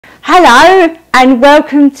Hello and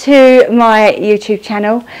welcome to my YouTube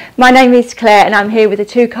channel. My name is Claire and I'm here with a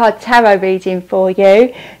 2-card tarot reading for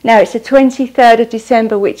you. Now it's the 23rd of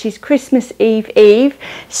December, which is Christmas Eve.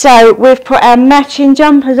 So we've put our matching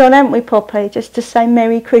jumpers on, haven't we, Poppy, just to say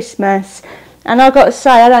Merry Christmas. And I've got to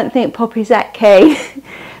say, I don't think Poppy's that keen.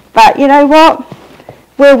 But you know what?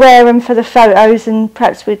 We'll wear them for the photos and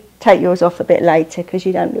perhaps we'll take yours off a bit later because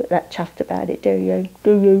you don't look that chuffed about it, do you?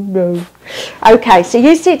 No. Okay, so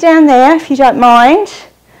you sit down there if you don't mind.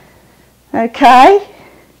 Okay.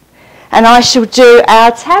 And I shall do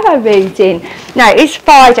our tarot reading. Now, it's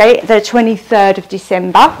Friday, the 23rd of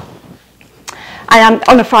December. And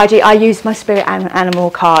on a Friday, I use my spirit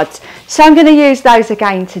animal cards. So I'm going to use those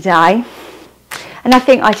again today. And I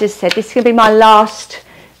think I just said this is going to be my last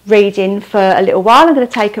reading for a little while. I'm going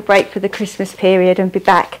to take a break for the Christmas period and be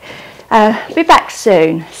back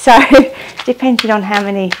soon. So depending on how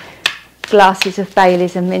many glasses of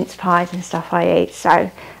Baileys and mince pies and stuff I eat. So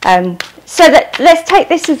let's take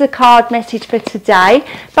this as a card message for today,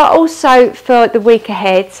 but also for the week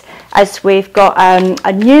ahead, as we've got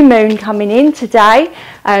a new moon coming in today.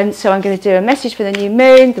 So I'm going to do a message for the new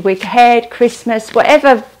moon, the week ahead, Christmas,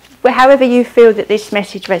 however you feel that this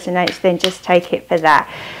message resonates, then just take it for that.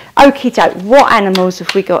 Okie doke, what animals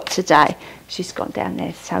have we got today? She's gone down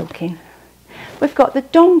there soaking. We've got the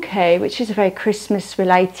donkey, which is a very Christmas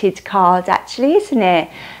related card actually, isn't it?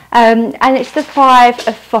 And it's the 5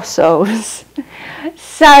 of fossils.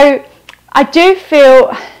 So I do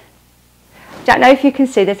feel, don't know if you can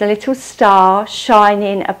see, there's a little star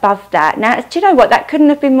shining above that. Now, do you know what? That couldn't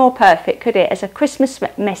have been more perfect, could it? As a Christmas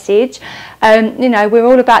message, you know, we're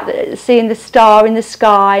all about seeing the star in the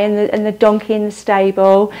sky and the donkey in the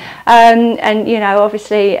stable, and you know,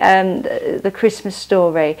 obviously the Christmas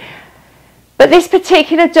story. But this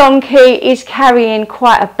particular donkey is carrying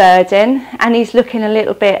quite a burden, and he's looking a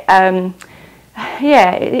little bit,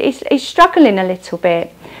 he's struggling a little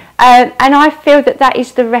bit. And I feel that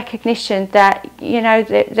is the recognition that, you know,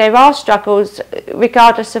 there are struggles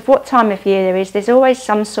regardless of what time of year there is. There's always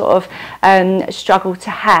some sort of struggle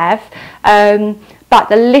to have. But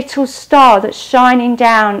the little star that's shining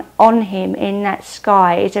down on him in that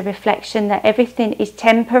sky is a reflection that everything is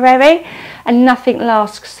temporary and nothing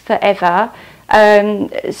lasts forever.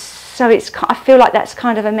 So I feel like that's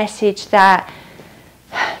kind of a message that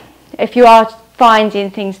if you are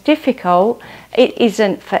finding things difficult, it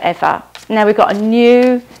isn't forever. Now we've got a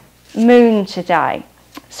new moon today,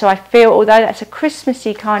 so I feel, although that's a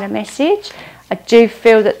Christmassy kind of message, I do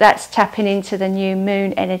feel that that's tapping into the new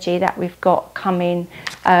moon energy that we've got coming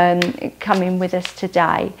with us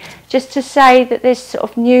today, just to say that there's sort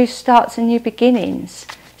of new starts and new beginnings.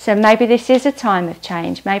 So maybe this is a time of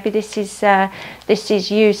change. Maybe this is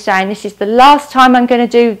you saying, this is the last time I'm going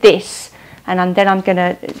to do this, and then I'm going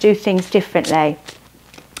to do things differently.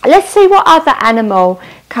 Let's see what other animal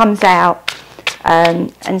comes out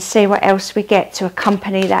and see what else we get to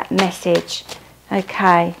accompany that message.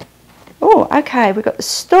 Okay. Oh, okay, we've got the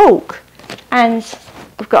stork, and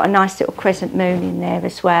we've got a nice little crescent moon in there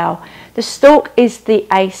as well. The stork is the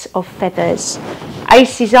Ace of Feathers.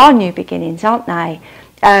 Aces are new beginnings, aren't they?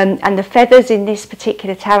 And the feathers in this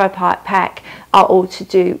particular tarot pack are all to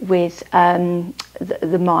do with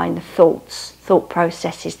the mind, the thought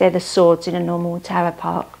processes. They're the swords in a normal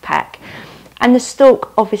tarot pack. And the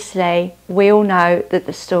stork, obviously, we all know that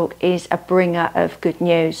the stork is a bringer of good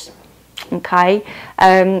news. Okay,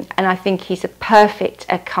 and I think he's a perfect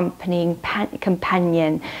accompanying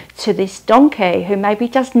companion to this donkey who maybe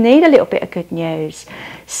does need a little bit of good news.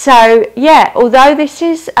 So yeah, although this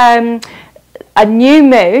is a new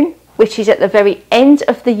moon, which is at the very end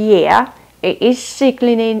of the year, it is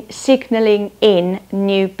signalling in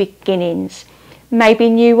new beginnings, maybe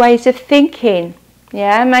new ways of thinking.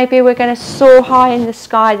 Yeah, maybe we're going to soar high in the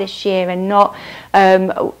sky this year and not,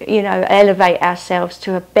 you know, elevate ourselves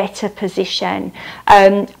to a better position.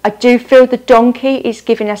 I do feel the donkey is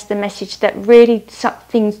giving us the message that really some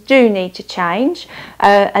things do need to change,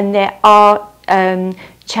 and there are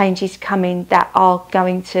changes coming that are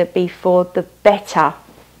going to be for the better.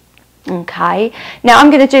 Okay, now I'm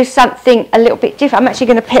going to do something a little bit different. I'm actually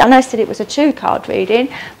going to pick, I know I said it was a 2-card reading,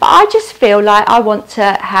 but I just feel like I want to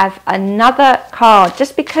have another card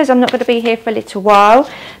just because I'm not going to be here for a little while,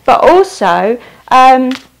 but also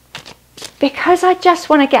because I just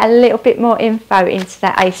want to get a little bit more info into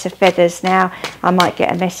that Ace of Feathers. Now I might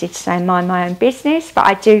get a message saying mind my own business, but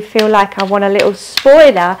I do feel like I want a little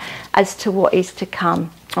spoiler as to what is to come.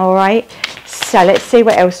 All right, so let's see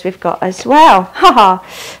what else we've got as well. Haha.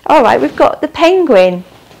 All right, we've got the penguin,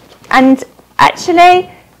 and actually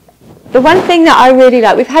The one thing that I really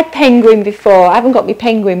like, we've had penguin before. I haven't got my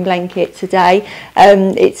penguin blanket today.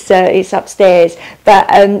 It's upstairs.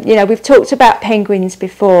 But, you know, we've talked about penguins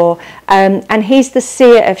before. And he's the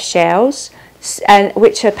seer of shells,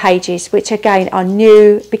 which are pages, which again are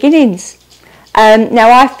new beginnings.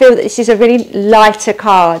 Now I feel that this is a really lighter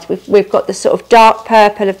card. We've got the sort of dark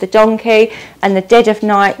purple of the donkey and the dead of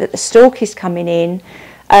night that the stork is coming in.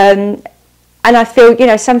 And I feel, you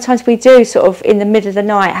know, sometimes we do sort of in the middle of the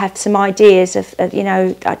night have some ideas of you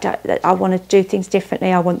know, I want to do things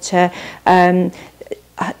differently. I want to,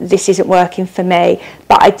 this isn't working for me.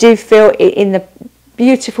 But I do feel in the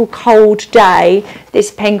beautiful cold day,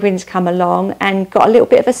 this penguin's come along and got a little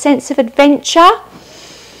bit of a sense of adventure.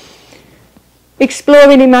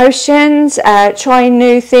 Exploring emotions, trying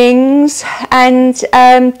new things, and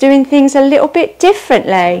doing things a little bit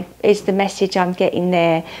differently is the message I'm getting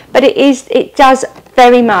there. But it does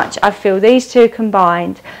very much, I feel these two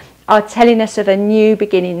combined are telling us of a new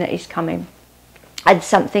beginning that is coming, and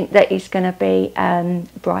something that is going to be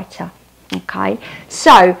brighter. Okay,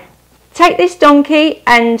 so take this donkey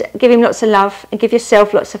and give him lots of love, and give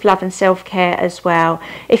yourself lots of love and self-care as well.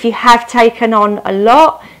 If you have taken on a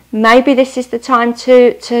lot, maybe this is the time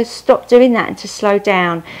to stop doing that and to slow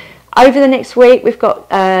down. Over the next week, we've got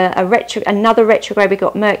another retrograde. We've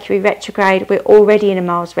got Mercury retrograde. We're already in a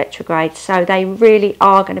Mars retrograde. So they really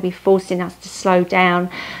are going to be forcing us to slow down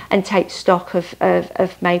and take stock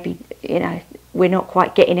of maybe, you know, we're not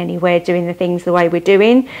quite getting anywhere doing the things the way we're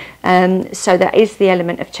doing. So that is the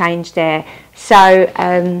element of change there.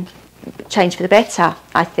 So change for the better,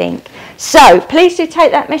 I think. So please do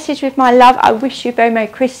take that message with my love. I wish you a very Merry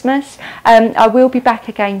Christmas. I will be back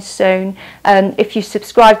again soon. If you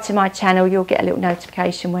subscribe to my channel, you'll get a little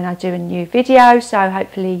notification when I do a new video, so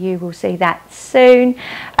hopefully you will see that soon.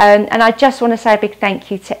 And I just want to say a big thank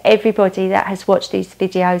you to everybody that has watched these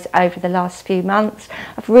videos over the last few months.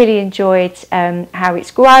 I've really enjoyed how it's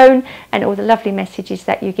grown and all the lovely messages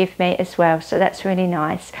that you give me as well, so that's really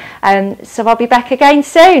nice. So I'll be back again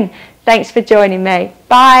soon. Thanks for joining me.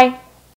 Bye.